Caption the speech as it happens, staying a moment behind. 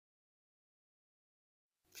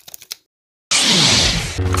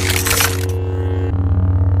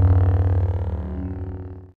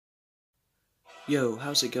Yo,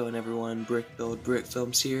 how's it going everyone? Brick Build Brick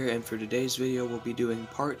Films here, and for today's video we'll be doing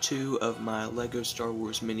part 2 of my LEGO Star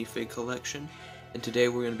Wars minifig collection. And today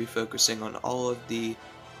we're going to be focusing on all of the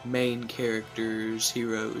main characters,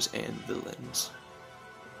 heroes, and villains.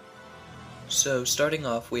 So starting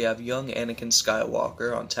off, we have young Anakin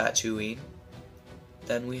Skywalker on Tatooine.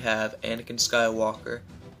 Then we have Anakin Skywalker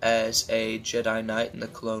as a Jedi Knight in the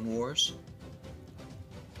Clone Wars.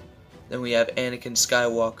 Then we have Anakin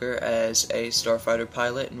Skywalker as a starfighter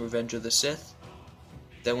pilot in Revenge of the Sith.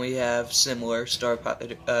 Then we have similar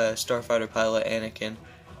starfighter pilot Anakin,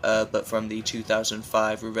 but from the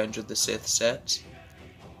 2005 Revenge of the Sith sets.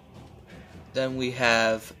 Then we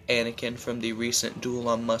have Anakin from the recent Duel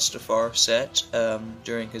on Mustafar set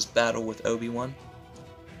during his battle with Obi-Wan.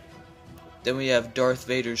 Then we have Darth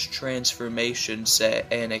Vader's transformation set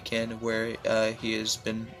Anakin, where he has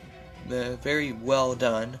been very well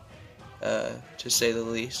done. To say the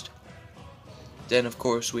least. Then of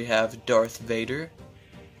course we have Darth Vader,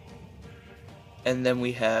 and then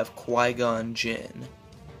we have Qui-Gon Jinn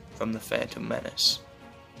from the Phantom Menace.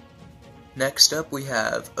 Next up we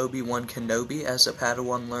have Obi-Wan Kenobi as a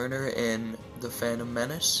Padawan learner in the Phantom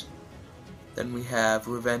Menace. Then we have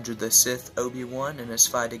Revenge of the Sith Obi-Wan in his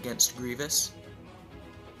fight against Grievous.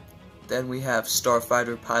 Then we have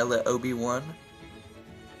starfighter pilot Obi-Wan.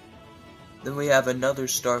 Then we have another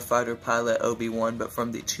starfighter pilot Obi-Wan, but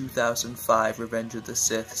from the 2005 Revenge of the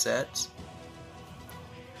Sith sets.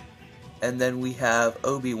 And then we have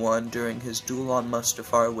Obi-Wan during his Duel on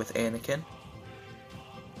Mustafar with Anakin.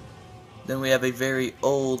 Then we have a very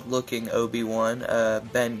old looking Obi-Wan,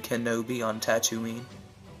 Ben Kenobi on Tatooine.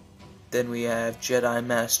 Then we have Jedi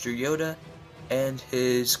Master Yoda and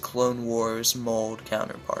his Clone Wars mold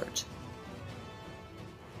counterpart.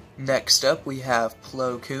 Next up we have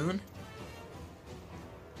Plo Koon.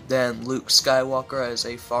 Then Luke Skywalker as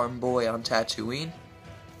a farm boy on Tatooine.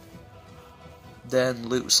 Then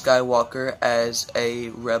Luke Skywalker as a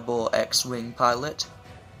Rebel X-Wing pilot.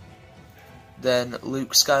 Then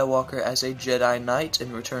Luke Skywalker as a Jedi Knight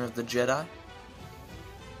in Return of the Jedi.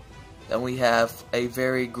 Then we have a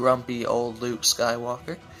very grumpy old Luke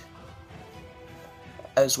Skywalker,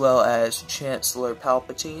 as well as Chancellor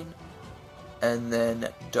Palpatine, and then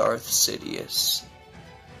Darth Sidious.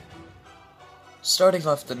 Starting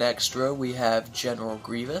off the next row, we have General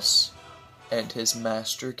Grievous and his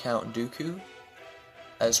master Count Dooku,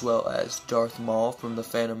 as well as Darth Maul from the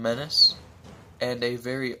Phantom Menace, and a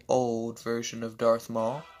very old version of Darth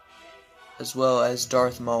Maul, as well as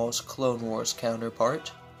Darth Maul's Clone Wars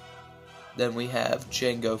counterpart. Then we have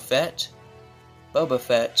Jango Fett, Boba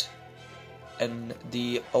Fett, and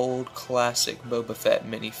the old classic Boba Fett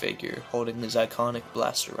minifigure holding his iconic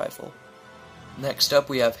blaster rifle. Next up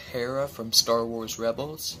we have Hera from Star Wars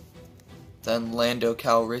Rebels, then Lando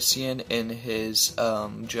Calrissian in his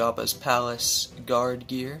Jabba's Palace guard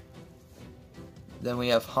gear. Then we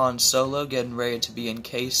have Han Solo getting ready to be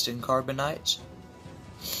encased in carbonite.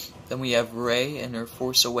 Then we have Rey in her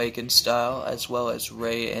Force Awakens style, as well as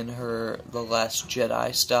Rey in her The Last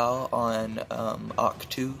Jedi style on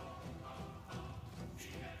Ahch-To.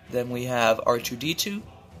 Then we have R2-D2,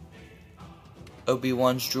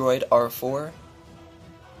 Obi-Wan's droid R4,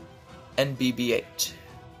 and BB-8.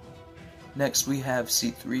 Next we have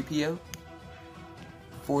C-3PO,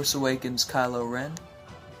 Force Awakens Kylo Ren,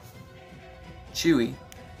 Chewie,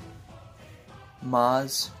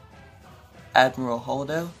 Maz, Admiral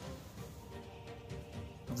Holdo,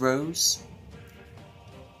 Rose,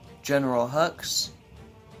 General Hux,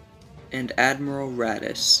 and Admiral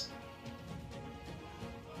Raddus.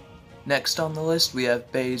 Next on the list we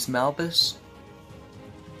have Baze Malbus,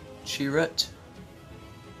 Chirrut,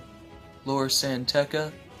 Lor San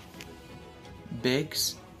Tekka,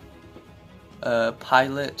 Biggs,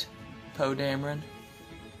 Pilot Poe Dameron,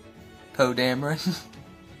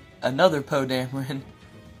 another Poe Dameron,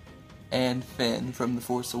 and Finn from The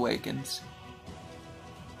Force Awakens.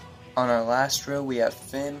 On our last row we have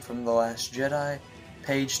Finn from The Last Jedi,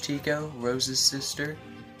 Paige Tico, Rose's sister,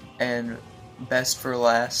 and best for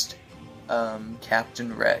last,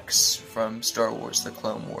 Captain Rex from Star Wars The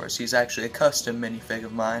Clone Wars. He's actually a custom minifig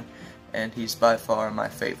of mine, and he's by far my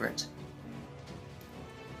favorite.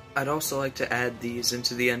 I'd also like to add these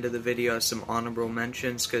into the end of the video as some honorable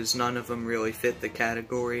mentions, because none of them really fit the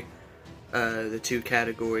category, the two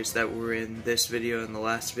categories that were in this video and the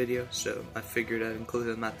last video, so I figured I'd include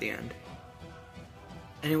them at the end.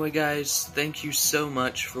 Anyway guys, thank you so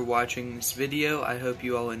much for watching this video. I hope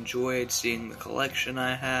you all enjoyed seeing the collection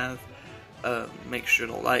I have. Make sure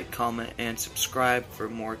to like, comment, and subscribe for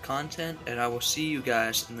more content, and I will see you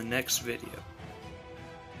guys in the next video.